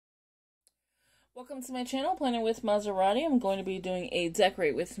Welcome to my channel, Planning with Maserati. I'm going to be doing a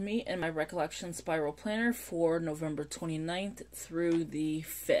Decorate With Me in my Recollections Spiral Planner for November 29th through the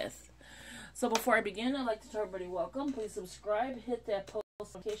 5th. So before I begin, I'd like to tell everybody welcome. Please subscribe, hit that post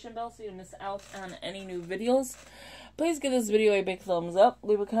notification bell so you don't miss out on any new videos. Please give this video a big thumbs up,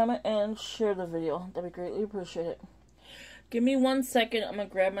 leave a comment, and share the video. That'd be greatly appreciated. Give me 1 second. I'm going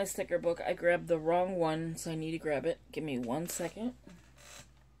to grab my sticker book. I grabbed the wrong one, so I need to grab it. Give me 1 second.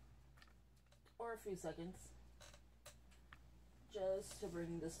 Or a few seconds. Just to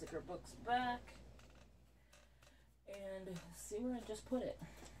bring the sticker books back. And see where I just put it.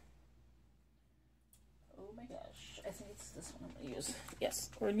 Oh my gosh. I think it's this one I'm going to use.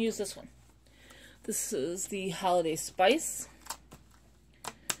 Yes, we're going to use this one. This is the Holiday Spice.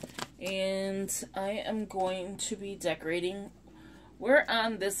 And I am going to be decorating. We're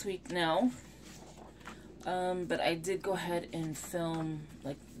on this week now. But I did go ahead and film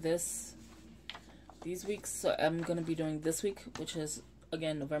like these weeks. So I'm going to be doing this week, which is,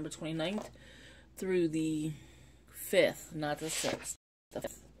 again, November 29th through the 5th, not the 6th. The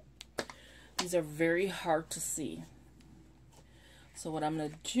 5th. These are very hard to see. So what I'm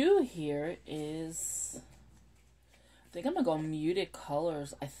going to do here is, I think I'm going to go muted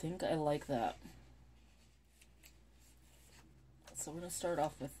colors. I think I like that. So we're going to start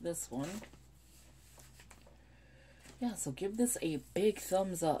off with this one. Yeah, so give this a big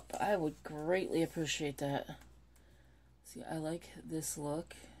thumbs up. I would greatly appreciate that. See, I like this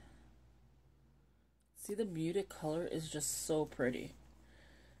look. See, the muted color is just so pretty.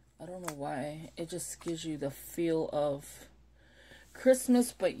 I don't know why. It just gives you the feel of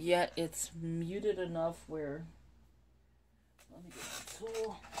Christmas, but yet it's muted enough where... Let me get the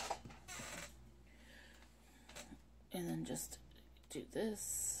tool. And then just do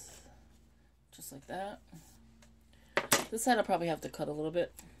this. Just like that. This side I'll probably have to cut a little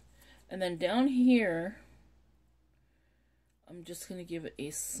bit. And then down here, I'm just going to give it a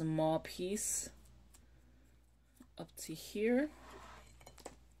small piece up to here.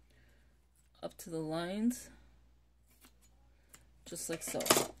 Up to the lines. Just like so.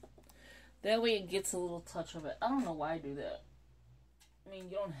 That way it gets a little touch of it. I don't know why I do that. I mean,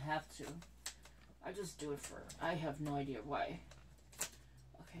 you don't have to. I just do it for, I have no idea why.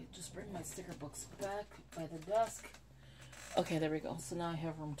 Okay, just bring my sticker books back by the desk. Okay, there we go. So now I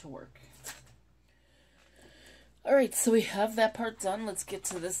have room to work. Alright, so we have that part done. Let's get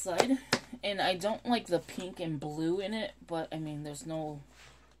to this side. And I don't like the pink and blue in it, but I mean, there's no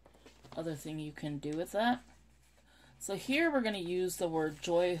other thing you can do with that. So here we're going to use the word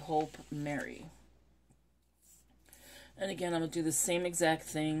Joy, Hope, Mary. And again, I'm going to do the same exact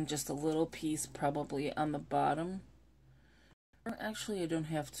thing, just a little piece probably on the bottom. Or actually, I don't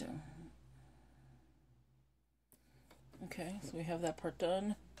have to. Okay, so we have that part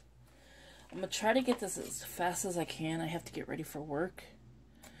done. I'm going to try to get this as fast as I can. I have to get ready for work.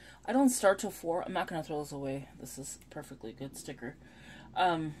 I don't start till 4. I'm not going to throw this away. This is a perfectly good sticker.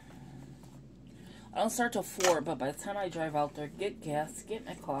 I don't start till 4, but by the time I drive out there, get gas, get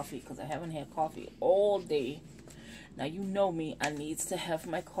my coffee, because I haven't had coffee all day. Now, you know me. I needs to have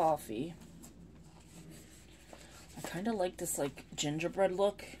my coffee. I kind of like this, like, gingerbread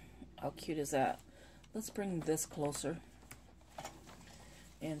look. How cute is that? Let's bring this closer.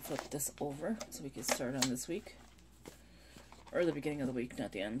 And flip this over so we can start on this week. Or the beginning of the week,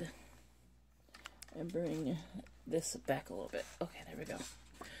 not the end. And bring this back a little bit. Okay, there we go.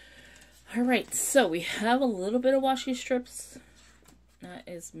 Alright, so we have a little bit of washi strips. Not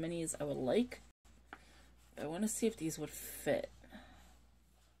as many as I would like. I want to see if these would fit.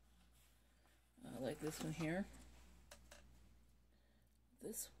 I like this one here.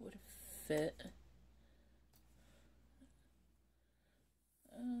 This would fit.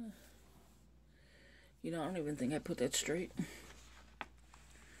 You know, I don't even think I put that straight.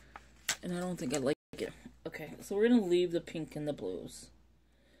 And I don't think I like it. Okay, so we're going to leave the pink and the blues.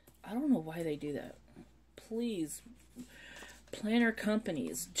 I don't know why they do that. Please, planner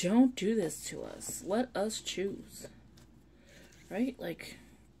companies, don't do this to us. Let us choose. Right? Like,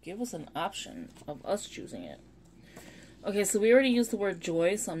 give us an option of us choosing it. Okay, so we already used the word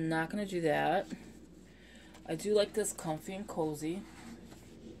joy, so I'm not going to do that. I do like this comfy and cozy.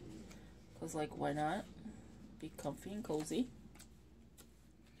 Because, like, why not? Be comfy and cozy.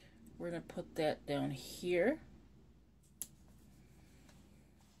 We're going to put that down here.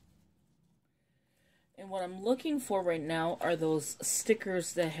 And what I'm looking for right now are those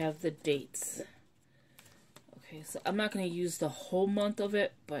stickers that have the dates. Okay, so I'm not going to use the whole month of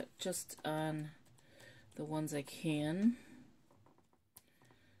it, but just on the ones I can.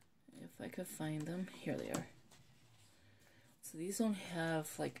 If I could find them. Here they are. So these don't have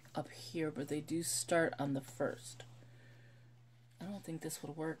like up here, but they do start on the first. I don't think this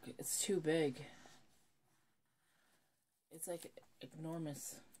would work. It's too big. It's like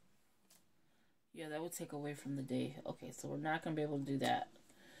enormous. Yeah, that would take away from the day. Okay, so we're not going to be able to do that.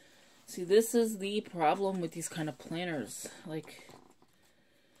 See, this is the problem with these kind of planners. Like,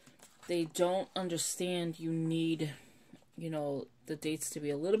 they don't understand you need, you know, the dates to be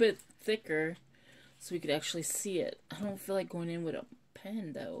a little bit thicker so we could actually see it. I don't feel like going in with a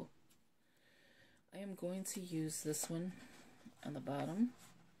pen, though. I am going to use this one on the bottom.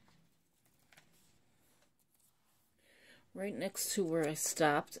 Right next to where I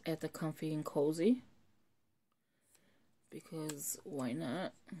stopped at the comfy and cozy. Because why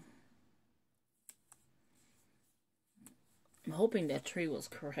not? I'm hoping that tree was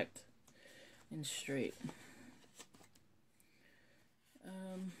correct and straight.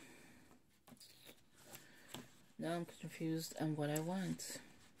 Now I'm confused on what I want.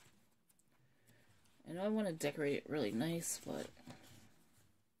 I know I want to decorate it really nice, but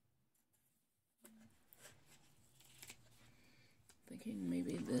thinking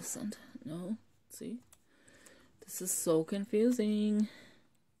maybe this and no, see? This is so confusing.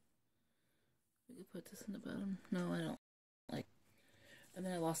 We could put this in the bottom. No, I don't like. And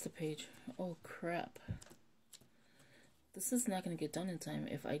then I lost the page. Oh crap. This is not going to get done in time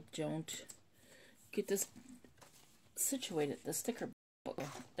if I don't get this situated. The sticker book.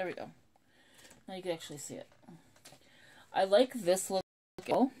 There we go. Now you can actually see it. I like this look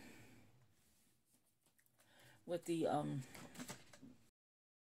with the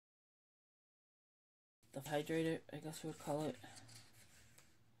hydrator, I guess you would call it.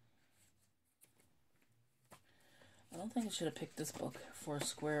 I don't think I should have picked this book for a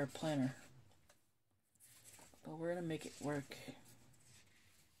square planner. But we're going to make it work.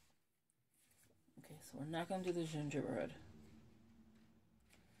 Okay, so we're not going to do the gingerbread.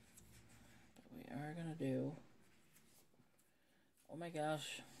 But we are going to do... Oh my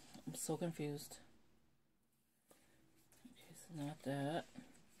gosh, I'm so confused. Okay, so not that.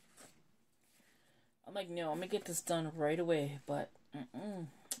 I'm like, no, I'm going to get this done right away, but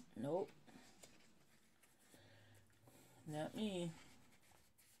nope. Not me.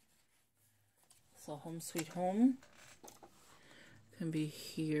 So Home Sweet Home can be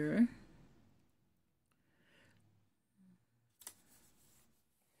here.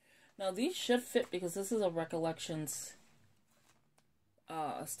 Now these should fit because this is a Recollections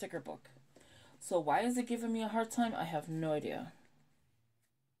sticker book. So why is it giving me a hard time? I have no idea.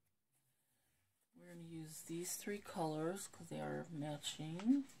 We're going to use these three colors because they are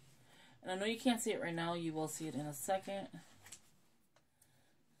matching. And I know you can't see it right now. You will see it in a second.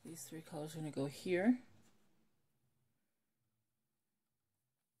 These three colors are going to go here.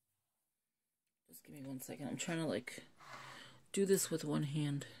 Just give me 1 second. I'm trying to like do this with one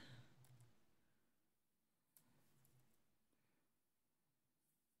hand.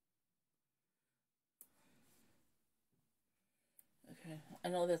 Okay, I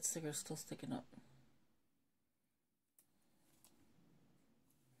know that sticker's still sticking up.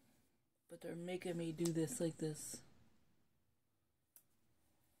 But they're making me do this like this.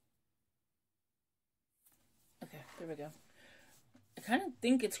 Okay, there we go. I kind of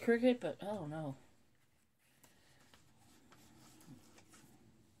think it's crooked, but I don't know.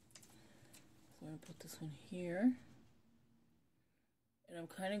 So I'm going to put this one here. And I'm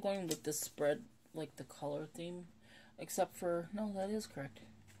kind of going with the spread, like the color theme. Except for, no, that is correct.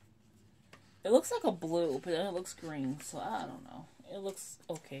 It looks like a blue, but then it looks green. So I don't know. It looks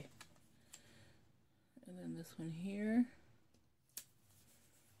okay. And then this one here.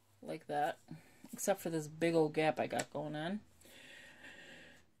 Like that. Except for this big old gap I got going on.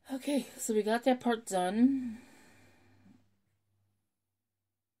 Okay, so we got that part done.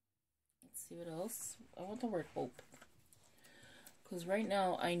 Let's see what else. I want the word hope. Because right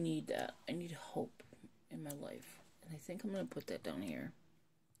now I need that. I need hope in my life. And I think I'm going to put that down here.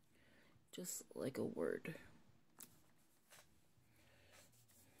 Just like a word.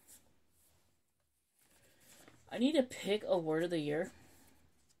 I need to pick a word of the year.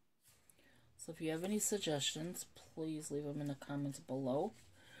 So if you have any suggestions, please leave them in the comments below.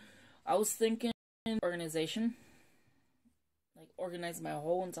 I was thinking organization. Like organize my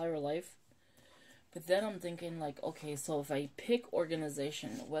whole entire life. But then I'm thinking like, okay, so if I pick organization,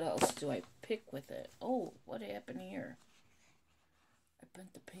 what else do I pick with it? Oh, what happened here? I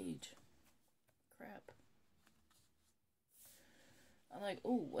bent the page. Crap. I'm like,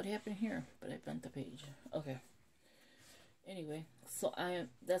 oh, what happened here? But I bent the page. Okay. Anyway, so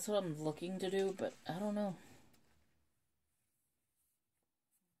that's what I'm looking to do, but I don't know.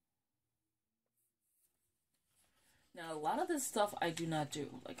 Now, a lot of this stuff I do not do,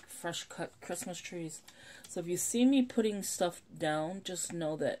 like fresh cut Christmas trees. So if you see me putting stuff down, just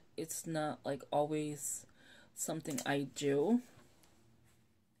know that it's not like always something I do.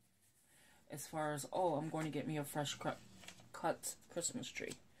 As far as, oh, I'm going to get me a fresh cut Christmas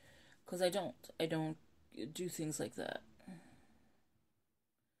tree. Because I don't do things like that.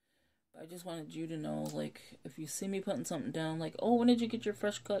 I just wanted you to know, like, if you see me putting something down, like, oh, when did you get your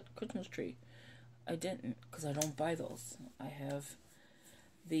fresh cut Christmas tree? I didn't, because I don't buy those. I have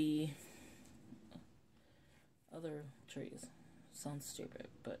the other trees. Sounds stupid,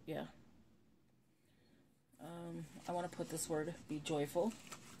 but yeah. I want to put this word, be joyful.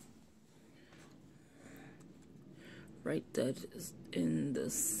 Right dead in the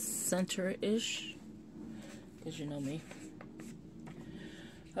center-ish, because you know me.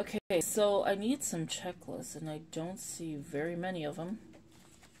 Okay, so I need some checklists, and I don't see very many of them.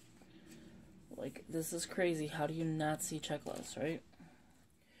 Like, this is crazy. How do you not see checklists, right?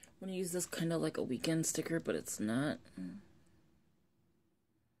 I'm going to use this kind of like a weekend sticker, but it's not.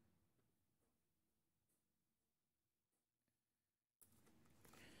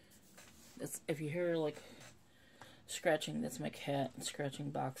 It's, if you hear, like, scratching, that's my cat scratching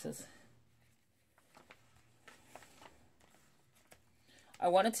boxes. I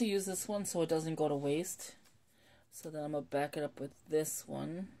wanted to use this one so it doesn't go to waste. So then I'm going to back it up with this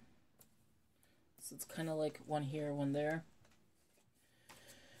one. So it's kind of like one here, one there.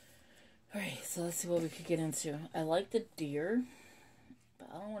 Alright, so let's see what we could get into. I like the deer, but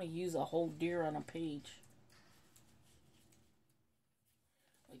I don't want to use a whole deer on a page.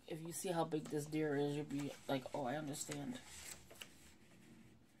 Like, if you see how big this deer is, you'll be like, oh, I understand.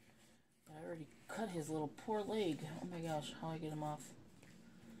 But I already cut his little poor leg. Oh my gosh, how do I get him off?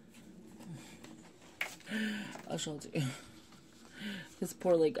 I'll show it to you. His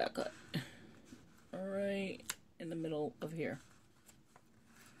poor leg got cut. Right in the middle of here.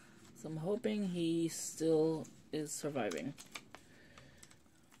 So I'm hoping he still is surviving.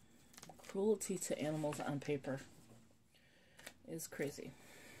 Cruelty to animals on paper is crazy.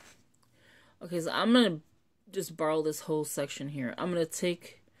 Okay, so I'm going to just borrow this whole section here. I'm going to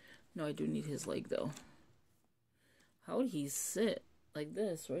take... No, I do need his leg, though. How would he sit? Like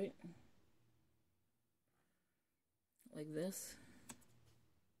this, right? Like this?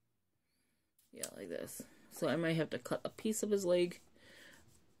 Yeah, like this. So I might have to cut a piece of his leg.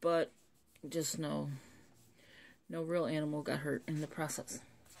 But just know, no real animal got hurt in the process.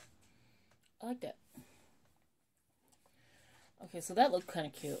 I like that. Okay, so that looked kind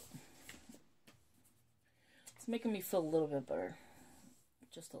of cute. It's making me feel a little bit better.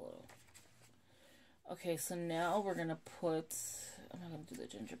 Just a little. Okay, so now we're going to put... I'm not going to do the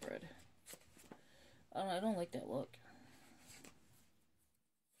gingerbread. I don't like that look.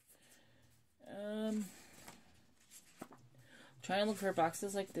 Trying to look for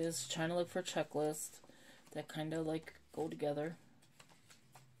boxes like this. Trying to look for checklists that kind of like go together.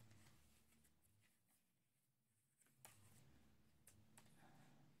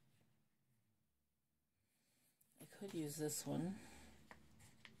 I could use this one.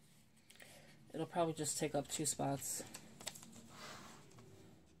 It'll probably just take up 2 spots.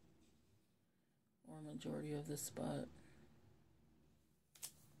 Or a majority of this spot.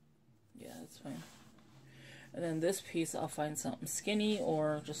 Yeah, that's fine. And then this piece, I'll find something skinny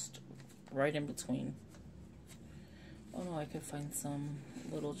or just right in between. Oh no, I could find some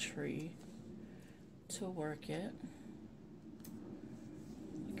little tree to work it.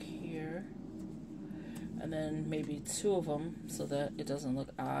 Like here. And then maybe 2 of them so that it doesn't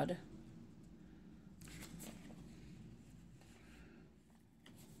look odd.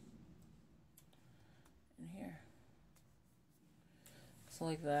 And here. So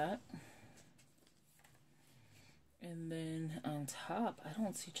like that. And then on top, I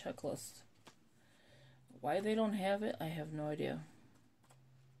don't see checklists. Why they don't have it, I have no idea.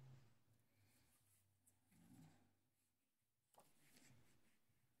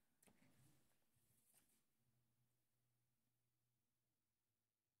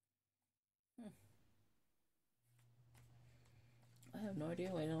 I have no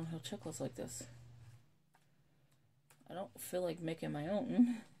idea why I don't have checklists like this. I don't feel like making my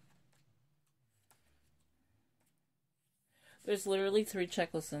own. There's literally 3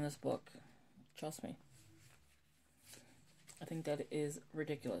 checklists in this book. Trust me. I think that is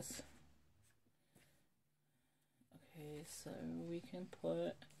ridiculous. Okay, so we can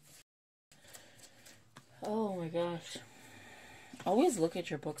put... Oh my gosh. Always look at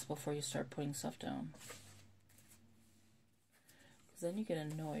your books before you start putting stuff down. Because then you get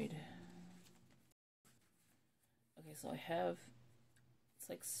annoyed. Okay, so I have... It's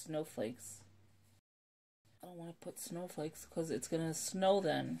like snowflakes. I don't want to put snowflakes because it's going to snow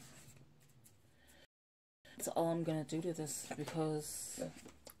then. That's all I'm going to do to this because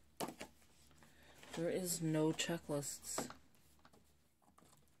there is no checklists.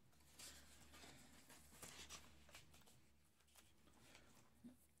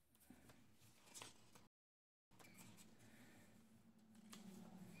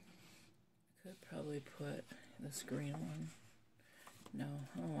 Could probably put this green one. No,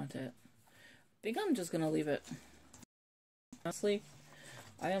 I don't want that. I think I'm just going to leave it. Honestly,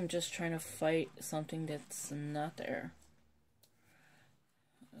 I am just trying to fight something that's not there.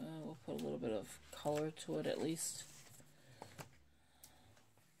 We'll put a little bit of color to it at least.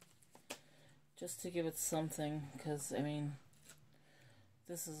 Just to give it something, because, I mean,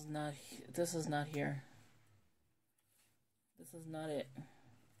 this is not here. This is not it.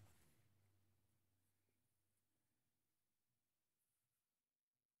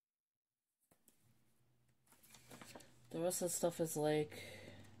 The rest of the stuff is like,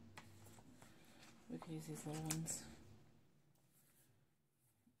 we can use these little ones.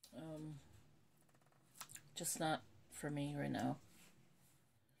 Just not for me right now.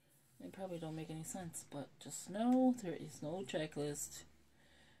 They probably don't make any sense, but just know there is no checklist.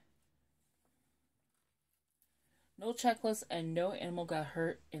 No checklist, and no animal got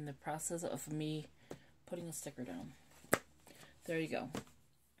hurt in the process of me putting a sticker down. There you go.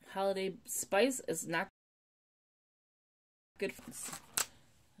 Holiday Spice is not good.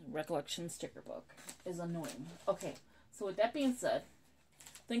 Recollections sticker book is annoying. Okay, so with that being said,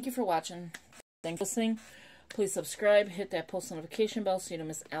 thank you for watching. Thanks for listening. Please subscribe, hit that post notification bell so you don't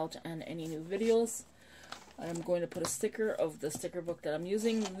miss out on any new videos. I'm going to put a sticker of the sticker book that I'm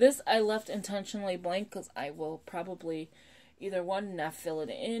using. This I left intentionally blank because I will probably either one, not fill it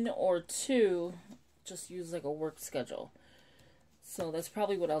in, or two, just use like a work schedule. So that's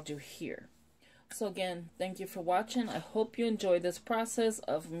probably what I'll do here. So again, thank you for watching. I hope you enjoyed this process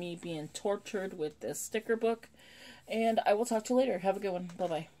of me being tortured with this sticker book. And I will talk to you later. Have a good one.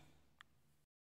 Bye-bye.